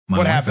My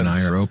what wife happens? and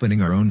I are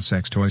opening our own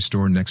sex toy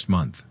store next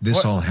month. This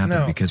What? all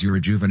happened because you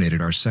rejuvenated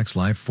our sex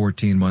life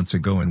 14 months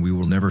ago and we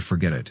will never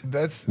forget it.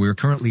 We're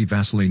currently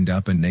Vaselined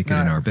up and naked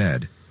in our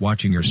bed,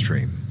 watching your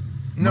stream.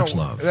 Much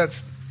love.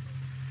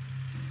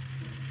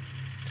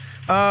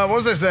 What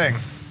was I saying?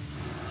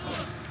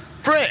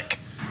 Frick!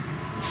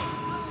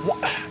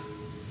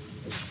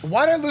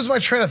 Why did I lose my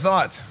train of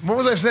thought? What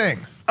was I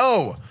saying?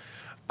 Oh,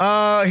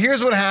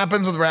 here's what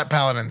happens with Rat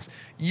Paladins.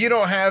 You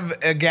don't have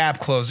a gap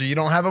closer. You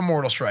don't have a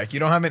mortal strike. You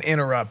don't have an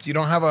interrupt. You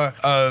don't have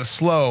a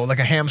slow, like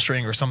a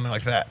hamstring or something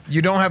like that.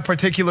 You don't have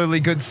particularly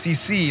good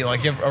CC,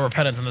 like you have a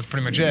repentance, and that's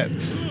pretty much it.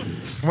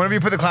 Whenever you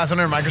put the class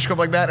under a microscope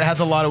like that, it has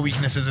a lot of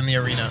weaknesses in the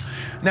arena.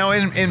 Now,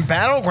 in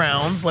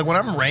Battlegrounds, like when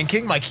I'm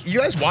ranking, like you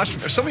guys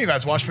watched, some of you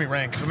guys watched me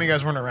rank. Some of you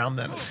guys weren't around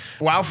then.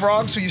 WoW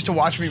Frogs, who used to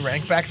watch me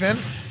rank back then,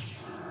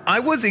 I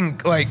was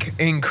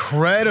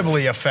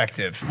incredibly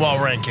effective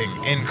while ranking,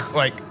 and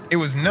like it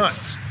was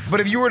nuts. But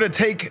if you were to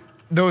take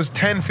those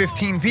 10,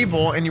 15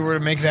 people and you were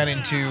to make that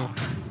into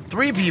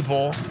 3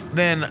 people,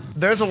 then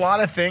there's a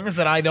lot of things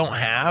that I don't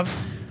have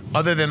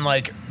other than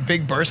like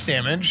big burst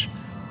damage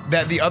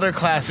that the other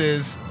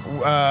classes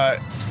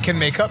can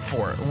make up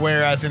for.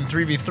 Whereas in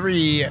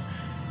 3v3,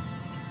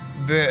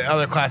 the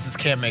other classes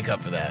can't make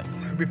up for that.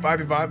 It'd be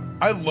 5v5.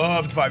 I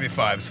loved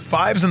 5v5s.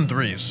 5s and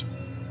 3s.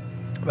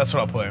 That's what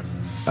I'll play.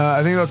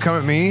 I think they'll come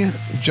at me,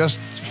 just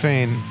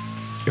feign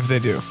if they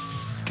do.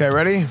 Okay,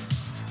 ready?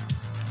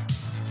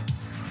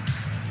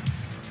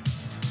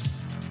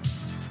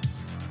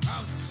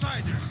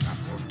 Outsiders are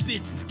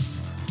forbidden.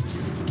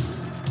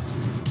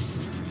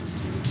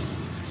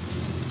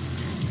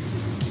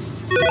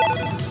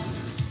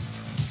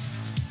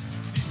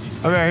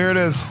 Okay, here it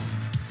is.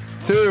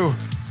 2,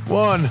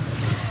 1.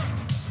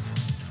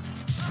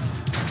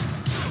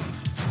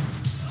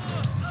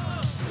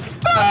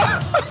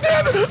 I'm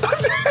dead! I'm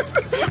dead!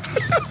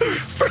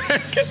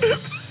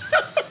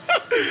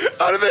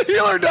 How did the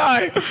healer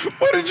die?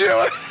 What did you...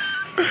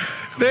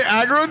 They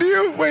aggroed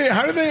you? Wait,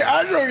 how did they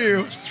aggro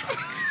you?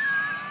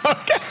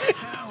 Okay.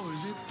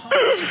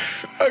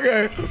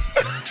 Okay.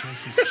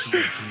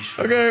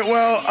 Okay,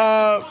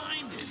 well,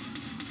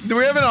 do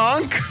we have an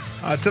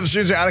onk? Tip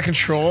streams are out of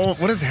control.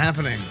 What is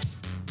happening?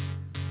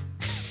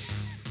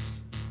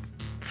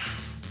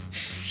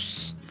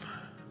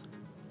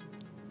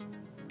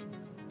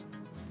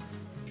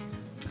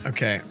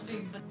 Okay.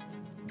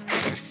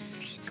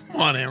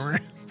 Come on,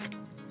 Amaranth.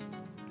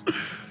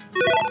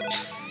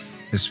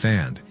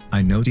 Esfand,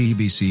 I know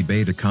TBC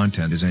beta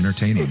content is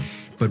entertaining,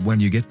 but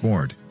when you get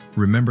bored,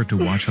 remember to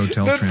watch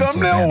Hotel The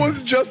Transylvania. thumbnail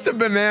was just a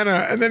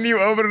banana, and then you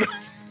open it.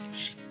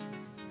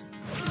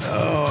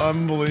 Oh,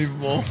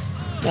 unbelievable.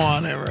 Come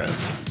on,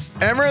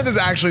 Amaranth. Amaranth is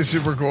actually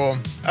super cool.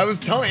 I was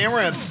telling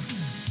Amaranth,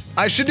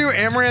 I should do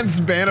Amaranth's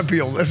ban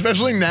appeals,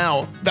 especially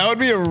now. That would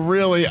be a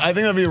really, I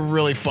think that'd be a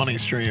really funny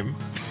stream.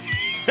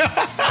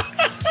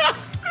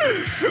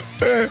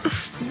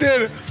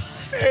 Dude,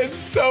 it's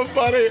so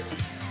funny.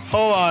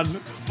 Hold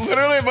on.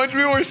 Literally a bunch of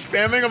people were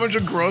spamming a bunch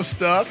of gross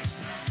stuff.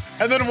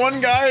 And then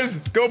one guy is,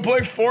 go play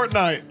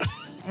Fortnite.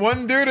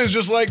 One dude is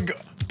just like,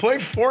 play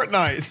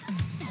Fortnite.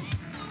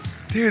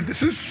 Dude,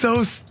 this is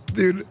so,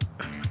 dude.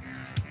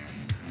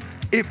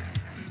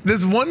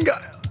 There's one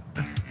guy.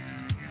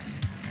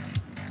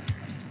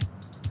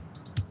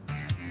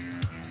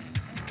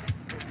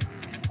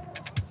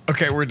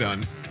 Okay, we're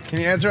done. Can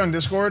you answer on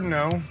Discord?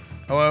 No.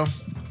 Hello?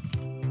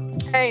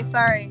 Hey,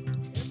 sorry.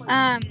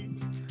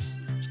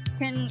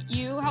 Can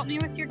you help me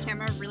with your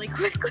camera really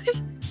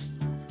quickly?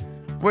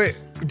 Wait,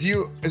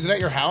 is it at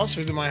your house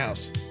or is it my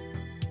house?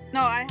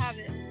 No, I have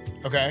it.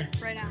 Okay.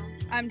 Right now.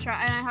 And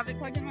I have it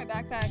plugged in my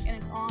backpack and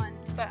it's on,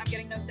 but I'm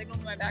getting no signal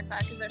to my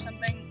backpack. Is there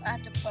something I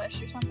have to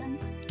push or something?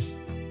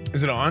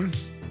 Is it on?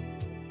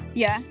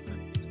 Yeah.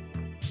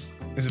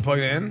 Is it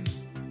plugged in?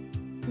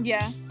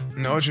 Yeah.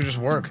 No, it should just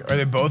work. Are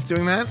they both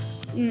doing that?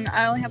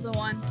 I only have the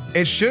one.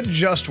 It should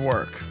just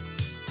work.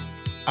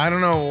 I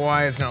don't know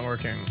why it's not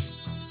working.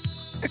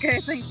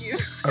 Okay, thank you.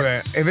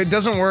 Okay, if it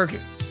doesn't work,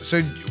 so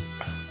are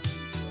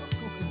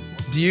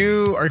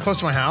you close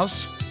to my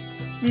house?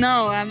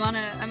 No, I'm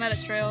at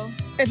a trail.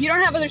 If you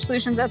don't have other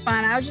solutions, that's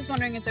fine. I was just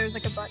wondering if there was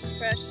like a button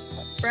press.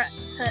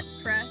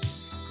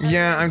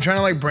 Yeah, I'm trying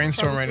to like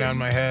brainstorm right now in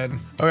my head.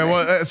 Okay,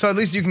 well, so at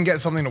least you can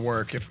get something to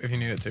work if you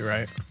need it to,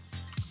 right?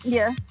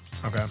 Yeah.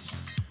 Okay.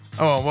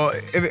 Oh, well,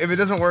 if it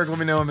doesn't work, let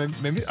me know.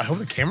 Maybe I hope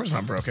the camera's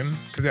not broken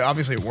because it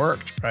obviously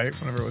worked, right?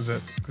 Whenever it was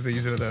it, because they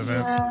used it at the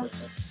event.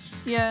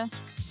 Yeah.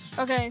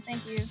 Okay,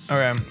 thank you.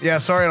 Okay. Yeah,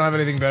 sorry I don't have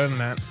anything better than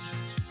that.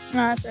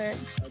 No, that's all right.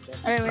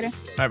 All right, later.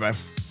 All right, bye.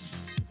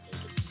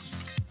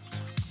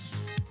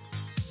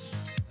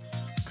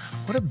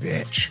 What a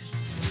bitch.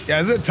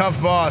 Yeah, this is a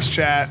tough boss,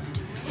 chat.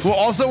 Well,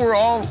 also, we're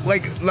all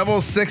like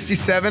level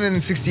 67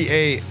 and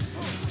 68.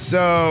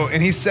 So,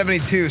 and he's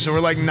 72, so we're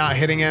like not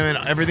hitting him and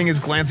everything is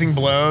glancing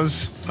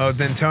blows. Oh,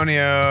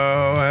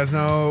 D'Antonio has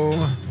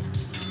no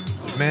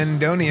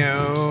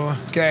Mendonio.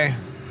 Okay.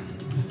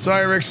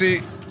 Sorry,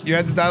 Rixie. You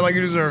had to die like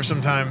you deserve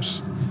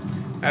sometimes.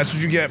 That's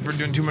what you get for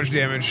doing too much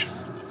damage.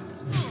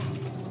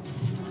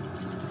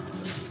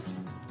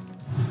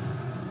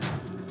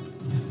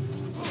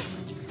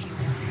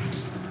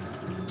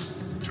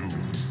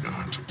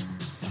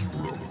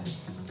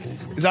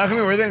 Is that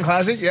gonna be worth it in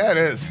Classic? Yeah, it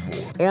is.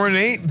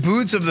 Ornate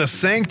Boots of the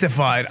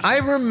Sanctified. I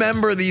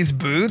remember these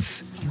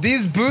boots.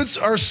 These boots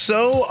are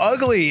so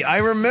ugly. I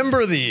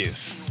remember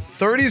these.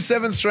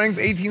 37 strength,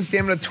 18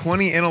 stamina,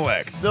 20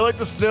 intellect. They're like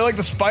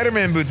the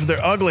Spider-Man boots, but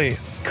they're ugly.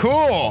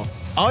 Cool.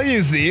 I'll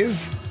use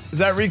these. Is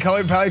that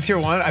recolored Pally Tier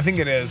 1? I think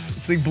it is.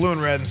 It's like blue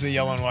and red instead of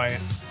yellow and white.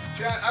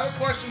 Chat, I have a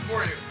question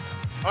for you.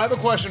 I have a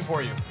question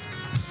for you.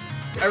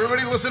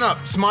 Everybody listen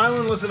up. Smile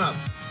and listen up.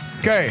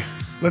 Okay,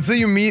 let's say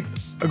you meet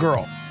a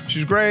girl.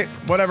 She's great,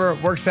 whatever,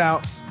 works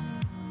out.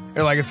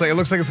 It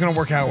looks like it's gonna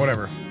work out,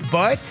 whatever.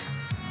 But,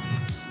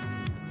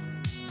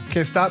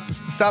 okay, stop.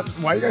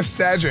 Why are you guys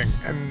sagging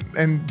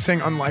and saying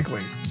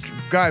unlikely?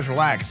 Guys,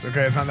 relax,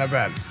 okay, it's not that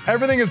bad.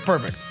 Everything is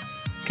perfect,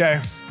 okay?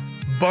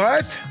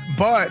 But,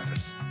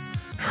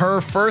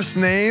 her first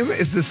name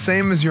is the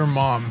same as your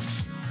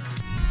mom's.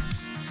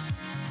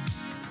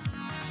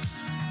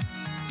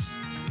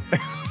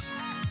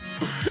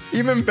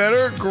 Even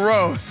better?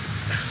 Gross.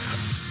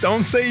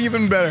 Don't say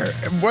even better.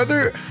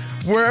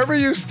 Wherever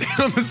you stand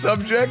on the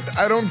subject,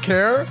 I don't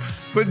care,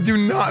 but do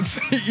not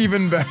say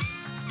even better.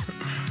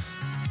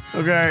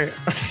 Okay.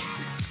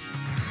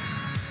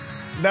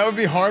 That would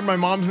be hard. My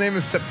mom's name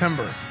is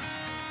September.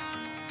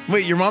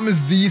 Wait, your mom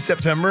is the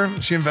September?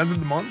 She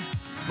invented the month?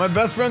 My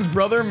best friend's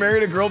brother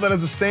married a girl that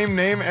has the same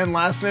name and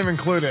last name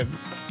included.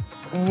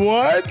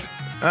 What?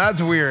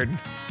 That's weird.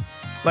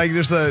 Like,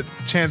 there's the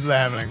chance of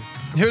that happening.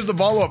 Here's the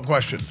follow-up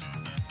question.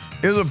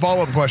 Here's a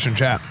follow-up question,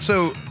 chat.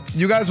 So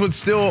you guys would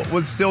still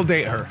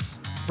date her,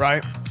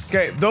 right?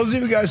 Okay, those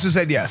of you guys who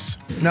said yes.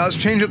 Now let's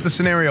change up the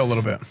scenario a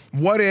little bit.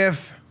 What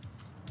if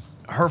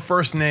her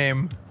first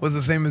name was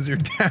the same as your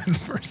dad's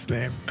first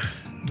name?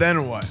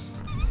 Then what?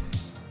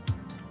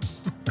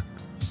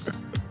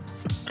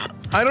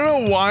 I don't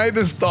know why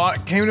this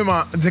thought came to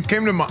mind.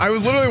 I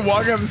was literally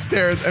walking up the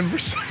stairs and for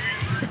some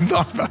reason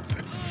thought about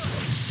this.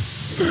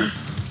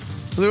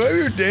 The way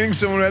you were dating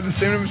someone who had the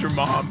same name as your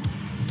mom.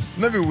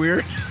 Wouldn't that be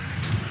weird?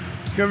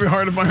 It's gonna be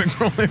hard to find a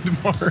girl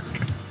named Mark.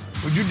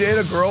 Would you date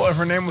a girl if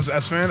her name was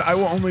Esfand? I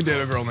will only date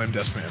a girl named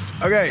Esfand.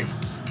 Okay.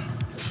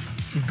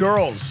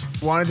 Girls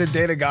wanted to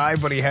date a guy,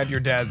 but he had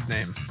your dad's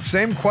name.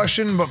 Same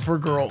question, but for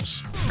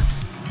girls.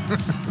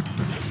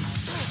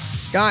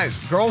 Guys,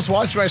 girls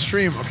watch my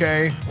stream,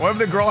 okay? What if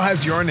the girl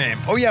has your name?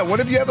 Oh yeah, what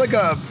if you have like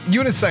a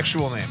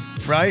unisexual name,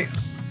 right?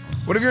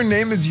 What if your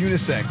name is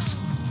unisex?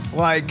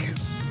 Like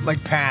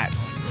Pat,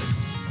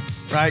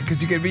 right?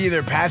 Because you could be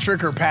either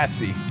Patrick or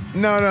Patsy.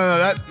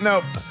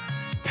 No.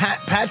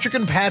 Patrick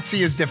and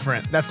Patsy is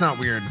different. That's not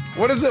weird.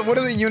 What is a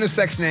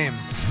unisex name?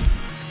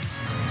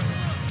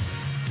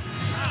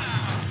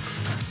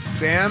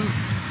 Sam?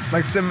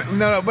 Like Sam?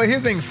 No. But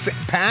here's the thing.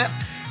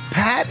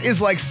 Pat is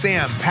like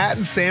Sam. Pat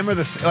and Sam are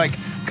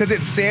because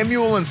it's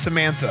Samuel and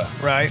Samantha,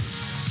 right?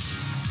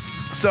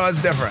 So it's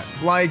different.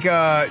 Like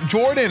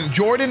Jordan.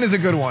 Jordan is a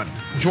good one.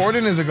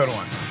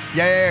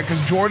 Yeah,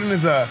 because Jordan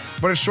is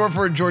but it's short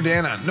for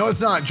Jordana. No,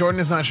 it's not. Jordan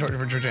is not short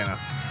for Jordana.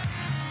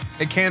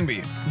 It can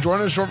be.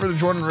 Jordan is short for the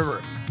Jordan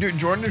River. Dude,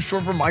 Jordan is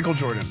short for Michael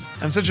Jordan.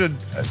 I'm such a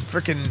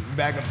freaking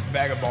bag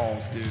of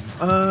balls, dude.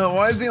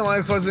 Why is the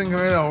Alliance closing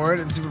compared to the Horde?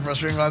 It's super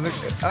frustrating, Classic.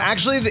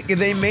 Actually,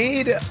 they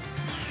made...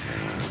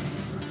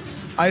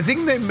 I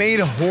think they made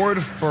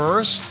Horde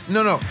first.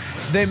 No.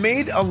 They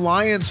made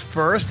Alliance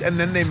first, and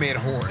then they made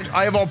Horde.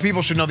 I, of all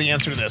people, should know the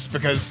answer to this,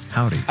 because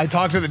Howdy. I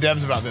talked to the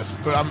devs about this,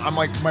 but I'm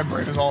like, my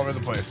brain is all over the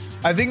place.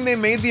 I think they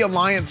made the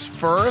Alliance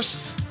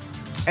first,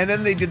 and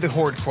then they did the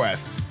Horde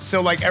quests. So,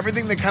 like,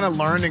 everything they kind of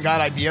learned and got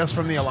ideas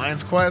from the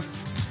Alliance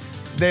quests,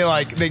 they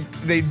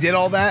did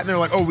all that, and they're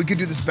like, oh, we could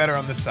do this better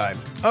on this side.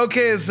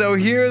 Okay, so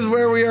here's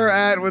where we are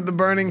at with the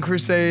Burning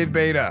Crusade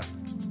beta.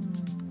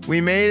 We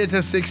made it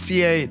to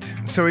 68,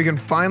 so we can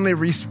finally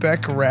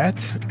respec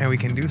Ret, and we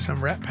can do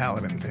some Ret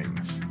Paladin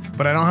things.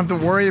 But I don't have to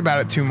worry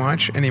about it too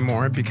much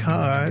anymore,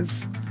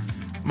 because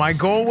my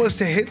goal was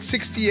to hit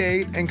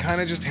 68 and kind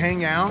of just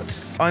hang out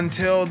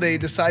until they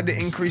decide to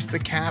increase the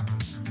cap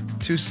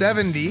to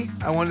 70.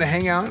 I wanted to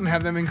hang out and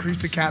have them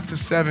increase the cap to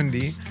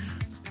 70.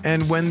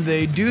 And when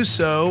they do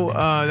so,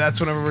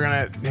 that's whenever we're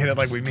gonna hit it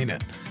like we mean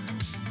it.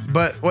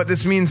 But what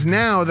this means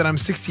now that I'm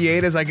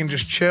 68 is I can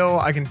just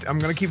chill. I'm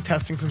gonna keep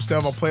testing some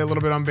stuff. I'll play a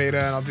little bit on beta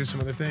and I'll do some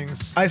other things.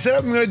 I said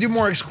I'm gonna do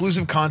more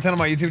exclusive content on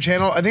my YouTube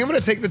channel. I think I'm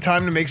gonna take the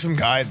time to make some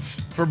guides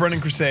for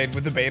Burning Crusade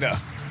with the beta.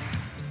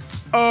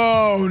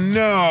 Oh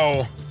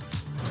no.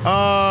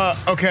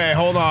 Okay,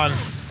 hold on.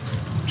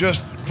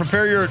 Just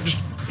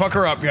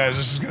pucker up, guys.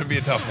 This is gonna be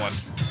a tough one.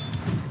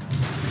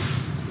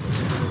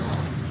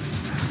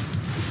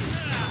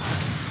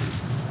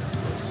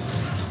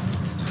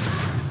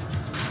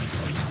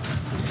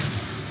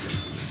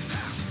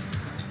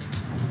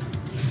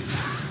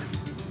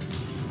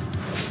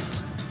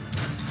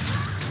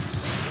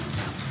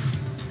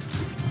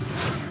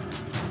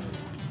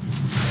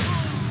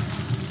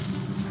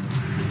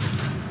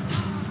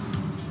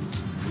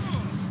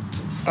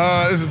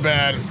 This is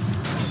bad.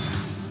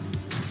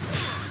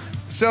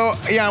 So,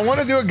 yeah, I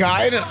want to do a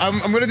guide. I'm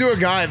going to do a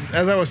guide,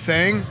 as I was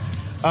saying,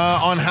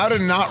 on how to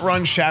not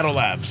run Shadow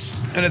Labs.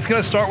 And it's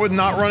gonna start with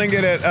not running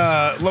it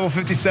at level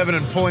 57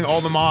 and pulling all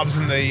the mobs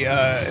in the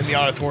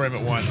auditorium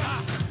at once.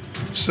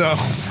 So,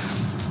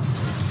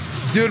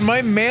 dude,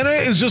 my mana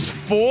is just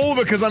full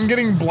because I'm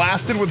getting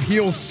blasted with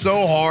heals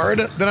so hard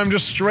that I'm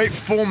just straight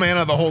full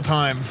mana the whole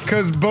time.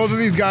 Because both of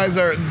these guys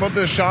are, both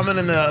the Shaman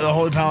and the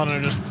Holy Paladin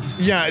are just,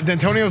 yeah,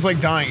 D'Antonio's like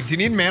dying. Do you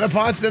need mana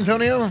pots,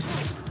 D'Antonio?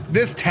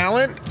 This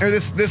talent, or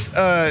this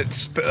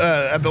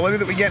ability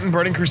that we get in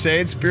Burning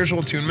Crusade, Spiritual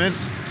Attunement,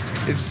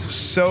 is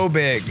so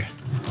big.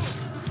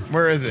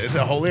 Where is it? Is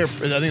it holy or, I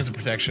think it's a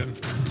protection.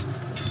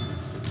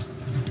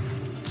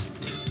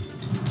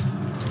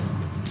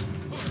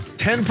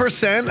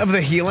 10% of the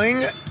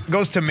healing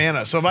goes to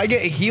mana. So if I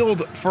get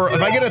healed if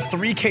I get a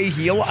 3k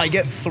heal, I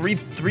get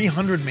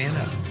 300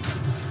 mana.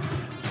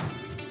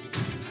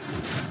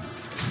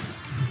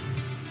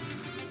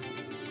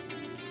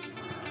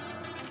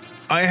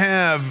 I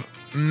have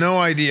no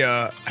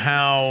idea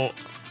how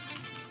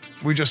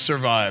we just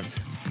survived.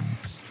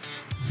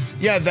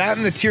 Yeah, that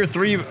and the tier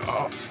 3,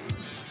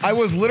 I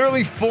was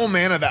literally full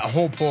mana that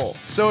whole pull.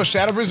 So a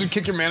Shadow Priest would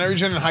kick your mana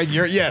regen in high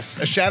gear? Yes,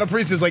 a Shadow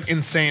Priest is like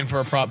insane for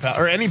a Prot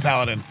Paladin, or any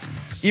Paladin.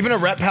 Even a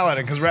Ret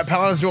Paladin, because Ret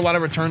Paladins do a lot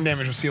of return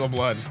damage with Seal of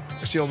Blood.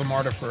 Or Seal of the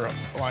Martyr for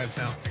Alliance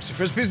now. So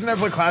first piece in never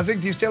play Classic,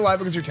 do you stay alive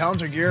because your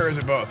talents are gear, or is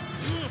it both?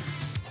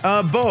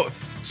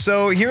 Both.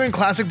 So here in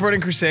Classic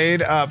Burning Crusade,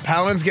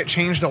 Paladins get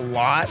changed a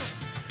lot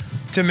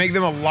to make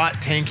them a lot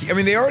tanky. I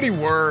mean, they already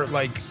were,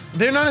 like,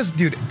 they're not as,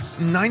 dude,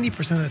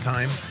 90% of the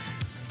time,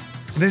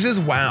 this is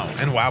WoW,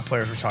 and WoW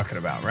players we're talking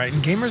about, right?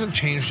 And gamers have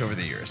changed over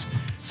the years.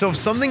 So if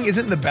something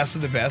isn't the best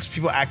of the best,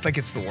 people act like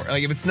it's the worst.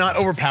 Like if it's not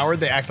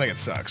overpowered, they act like it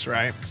sucks,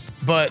 right?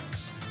 But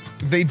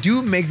they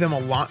do make them a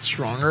lot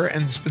stronger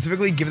and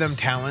specifically give them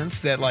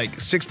talents that like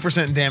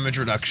 6% damage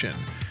reduction,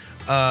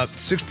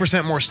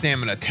 6% more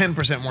stamina,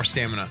 10% more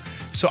stamina.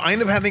 So I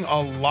end up having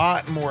a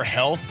lot more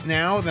health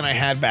now than I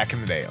had back in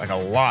the day, like a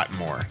lot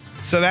more.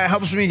 So that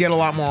helps me get a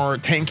lot more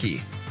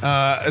tanky.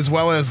 As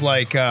well as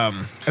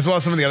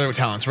some of the other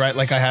talents, right?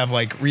 Like I have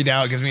like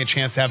Redoubt, gives me a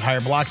chance to have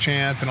higher block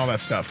chance and all that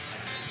stuff.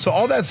 So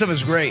all that stuff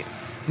is great.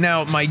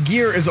 Now my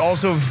gear is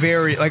also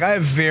very, like I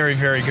have very,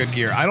 very good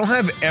gear. I don't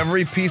have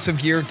every piece of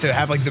gear to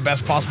have like the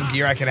best possible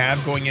gear I can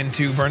have going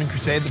into Burning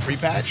Crusade, the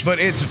pre-patch, but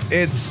it's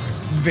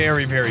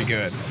very, very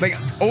good. Like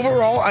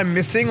overall, I'm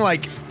missing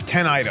like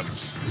 10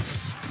 items.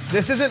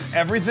 This isn't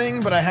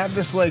everything, but I have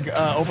this like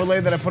overlay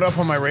that I put up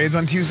on my raids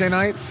on Tuesday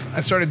nights.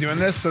 I started doing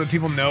this so that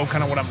people know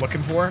kind of what I'm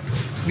looking for.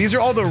 These are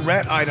all the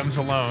Ret items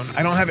alone.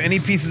 I don't have any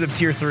pieces of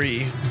tier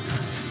 3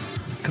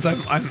 because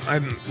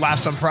I'm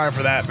last on prior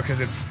for that because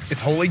it's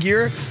holy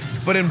gear.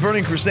 But in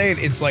Burning Crusade,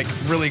 it's like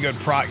really good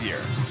prot gear.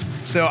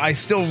 So I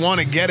still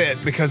want to get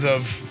it because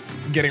of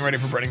getting ready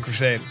for Burning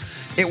Crusade.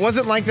 It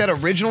wasn't like that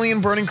originally in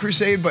Burning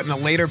Crusade, but in a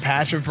later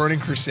patch of Burning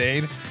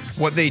Crusade,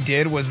 what they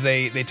did was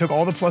they took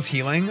all the plus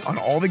healing on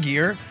all the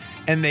gear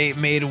and they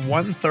made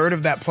 1/3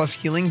 of that plus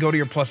healing go to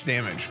your plus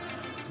damage.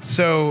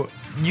 So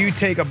you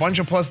take a bunch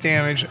of plus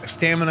damage,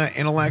 stamina,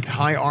 intellect,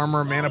 high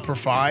armor, mana per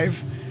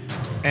 5,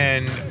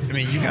 and I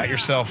mean, you got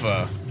yourself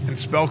in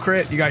spell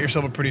crit, you got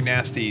yourself a pretty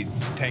nasty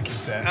tanking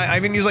set. I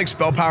even use like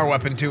spell power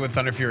weapon too with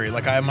Thunder Fury.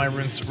 Like I have my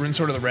Rune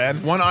Sword of the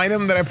Red. One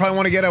item that I probably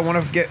want to get,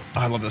 oh,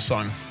 I love this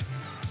song.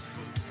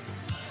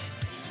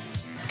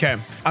 Okay,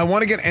 I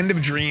want to get End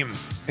of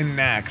Dreams in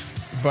Nax,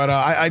 but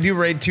I do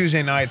raid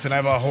Tuesday nights and I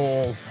have a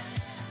whole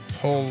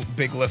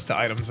big list of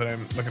items that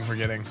I'm looking for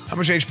getting. How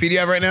much HP do you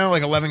have right now?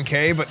 Like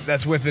 11k, but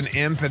that's with an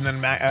imp and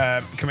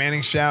then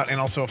commanding shout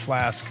and also a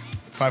flask,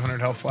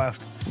 500 health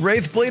flask.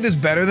 Wraithblade is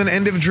better than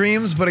End of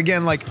Dreams, but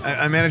again, like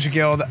I manage a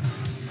guild.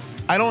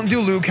 I don't do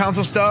loot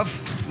council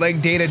stuff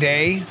like day to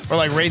day or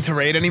like raid to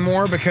raid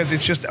anymore because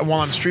it's just,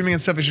 while I'm streaming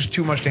and stuff, it's just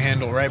too much to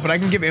handle, right? But I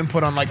can give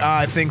input on like,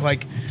 I think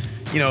like,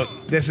 you know,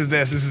 this is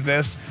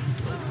this.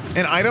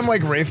 An item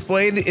like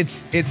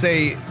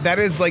Wraithblade, that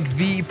is like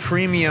the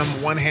premium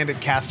one-handed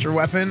caster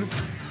weapon,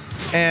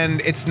 and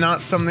it's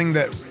not something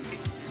that,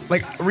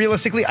 like,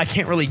 realistically, I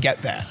can't really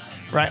get that,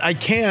 right? I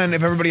can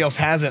if everybody else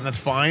has it, and that's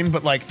fine,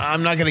 but like,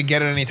 I'm not gonna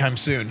get it anytime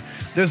soon.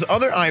 There's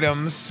other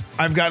items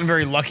I've gotten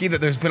very lucky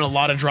that there's been a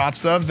lot of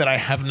drops of that I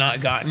have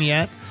not gotten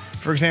yet.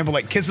 For example,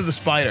 like Kiss of the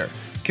Spider.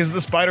 Kiss of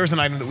the Spider is an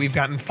item that we've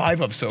gotten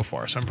 5 of so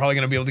far, so I'm probably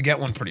gonna be able to get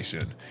one pretty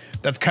soon.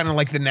 That's kind of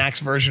like the Nax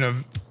version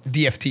of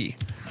DFT,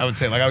 I would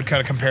say. Like I would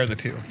kind of compare the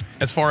two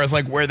as far as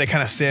like where they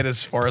kind of sit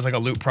as far as like a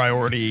loot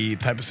priority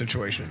type of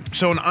situation.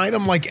 So an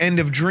item like End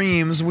of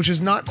Dreams, which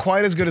is not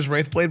quite as good as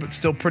Wraithblade, but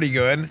still pretty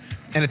good,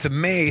 and it's a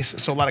mace,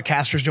 so a lot of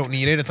casters don't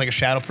need it. It's like a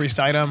Shadow Priest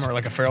item or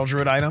like a Feral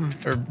Druid item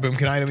or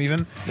Boomkin item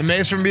even. The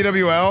mace from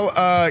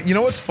BWL, you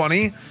know what's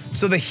funny?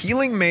 So the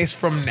healing mace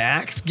from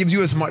Nax gives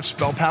you as much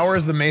spell power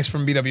as the mace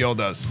from BWL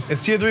does. Is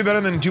tier 3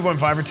 better than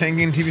 2.5 for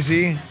tanking in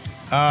TBC?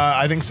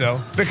 I think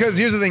so. Because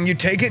here's the thing, you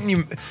take it and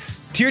you...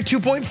 Tier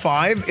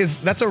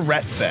 2.5 that's a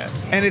Ret set.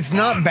 And it's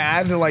not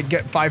bad to like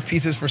get 5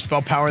 pieces for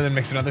spell power and then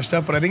mix in other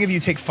stuff, but I think if you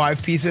take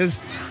 5 pieces,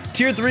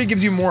 tier 3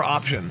 gives you more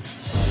options.